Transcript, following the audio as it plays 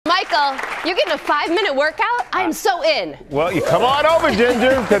Michael, you getting a 5-minute workout? I am so in. Well, you come on over,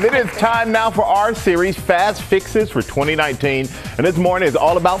 Ginger, because it is time now for our series, Fast Fixes for 2019. And this morning is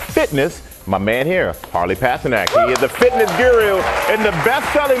all about fitness. My man here, Harley Pasternak. He is a fitness guru and the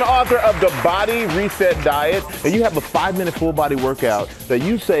best-selling author of The Body Reset Diet. And you have a 5-minute full-body workout that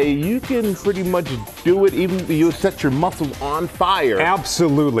you say you can pretty much do it even if you set your muscles on fire.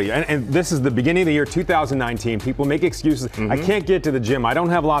 Absolutely. And this is the beginning of the year 2019. People make excuses. I can't get to the gym. I don't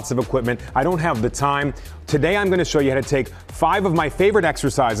have lots of equipment. I don't have the time. Today I'm going to show you how to take 5 of my favorite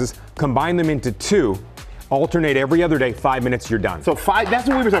exercises, combine them into 2, alternate every other day, 5 minutes, you're done. So that's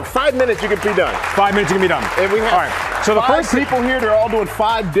what we were saying. 5 minutes, you can be done. 5 minutes, you can be done. And we have all right. So the first people here, they're all doing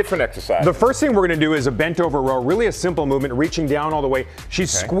 5 different exercises. The first thing we're going to do is a bent over row, really a simple movement, reaching down all the way.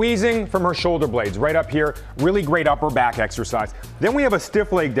 She's squeezing from her shoulder blades right up here. Really great upper back exercise. Then we have a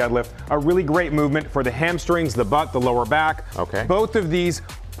stiff leg deadlift, a really great movement for the hamstrings, the butt, the lower back. Okay. Both of these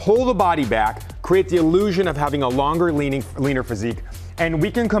pull the body back, create the illusion of having a longer, leaner physique. And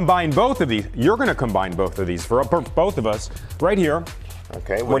we can combine both of these. You're going to combine both of these for both of us right here.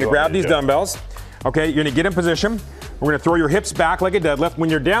 Okay. We're going to grab these dumbbells. Okay, you're going to get in position. We're going to throw your hips back like a deadlift.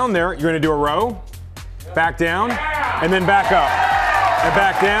 When you're down there, you're going to do a row, back down, and then back up. And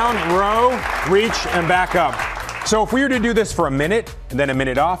back down, row, reach, and back up. So if we were to do this for a minute, and then a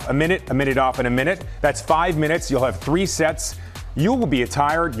minute off, a minute off, and a minute, that's 5 minutes. You'll have 3 sets. You will be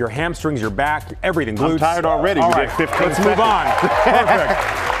tired, your hamstrings, your back, everything, glutes. I'm tired already. All right, let's move on. Perfect.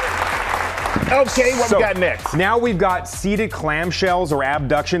 Okay, what we got next? Now we've got seated clamshells or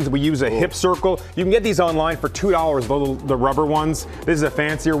abductions. We use a hip circle. You can get these online for $2, the rubber ones. This is a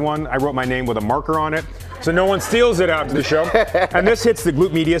fancier one. I wrote my name with a marker on it, so no one steals it after the show. And this hits the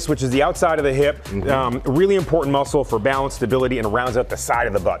glute medius, which is the outside of the hip. Really important muscle for balance, stability, and rounds out the side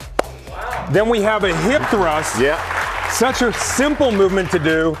of the butt. Then we have a hip thrust. Yeah. Such a simple movement to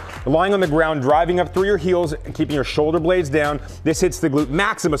do, lying on the ground, driving up through your heels, and keeping your shoulder blades down. This hits the glute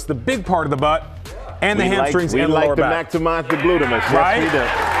maximus, the big part of the butt, and the hamstrings and lower back. We like to maximize the glutamus, right? Yes, we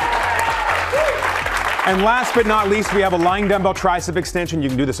do. And last but not least, we have a lying dumbbell tricep extension. You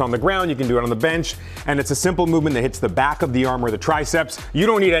can do this on the ground, you can do it on the bench, and it's a simple movement that hits the back of the arm or the triceps. You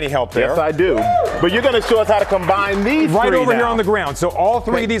don't need any help there. Yes, I do. But you're going to show us how to combine these right over now. here on the ground. So all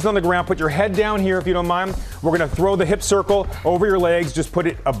 3 of these on the ground. Put your head down here if you don't mind. We're going to throw the hip circle over your legs. Just put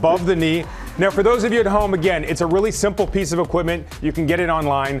it above the knee. Now, for those of you at home, again, it's a really simple piece of equipment. You can get it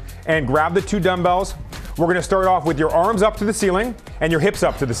online. And grab the 2 dumbbells. We're going to start off with your arms up to the ceiling and your hips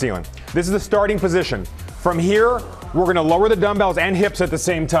up to the ceiling. This is the starting position. From here, we're going to lower the dumbbells and hips at the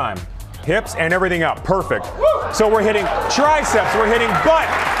same time. Hips and everything up. Perfect. So we're hitting triceps, we're hitting butt,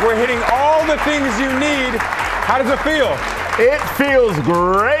 we're hitting all the things you need. How does it feel? It feels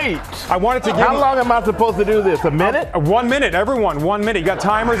great. I wanted to give How long am I supposed to do this? A minute? 1 minute, everyone. 1 minute. You got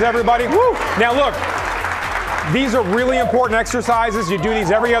timers, everybody? Woo! Now look, these are really important exercises. You do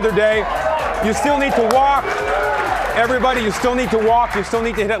these every other day. You still need to walk. Everybody, you still need to walk. You still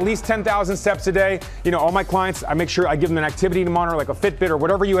need to hit at least 10,000 steps a day. You know, all my clients, I make sure I give them an activity monitor like a Fitbit or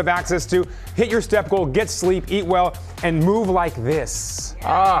whatever you have access to. Hit your step goal, get sleep, eat well, and move like this.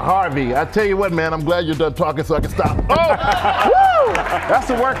 Harvey, I tell you what, man, I'm glad you're done talking so I can stop. Oh, woo!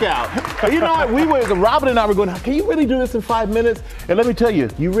 That's a workout. You know what, Robin and I were going, can you really do this in 5 minutes? And let me tell you,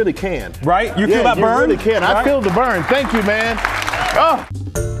 you really can. Right? You feel that burn? You really can. Right? I feel the burn. Thank you, man. Oh.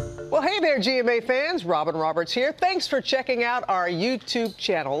 Well, hey there, GMA fans. Robin Roberts here. Thanks for checking out our YouTube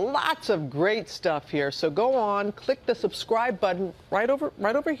channel. Lots of great stuff here. So go on, click the subscribe button right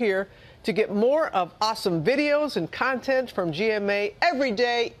over here to get more of awesome videos and content from GMA every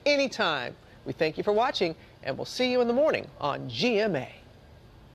day, anytime. We thank you for watching, and we'll see you in the morning on GMA.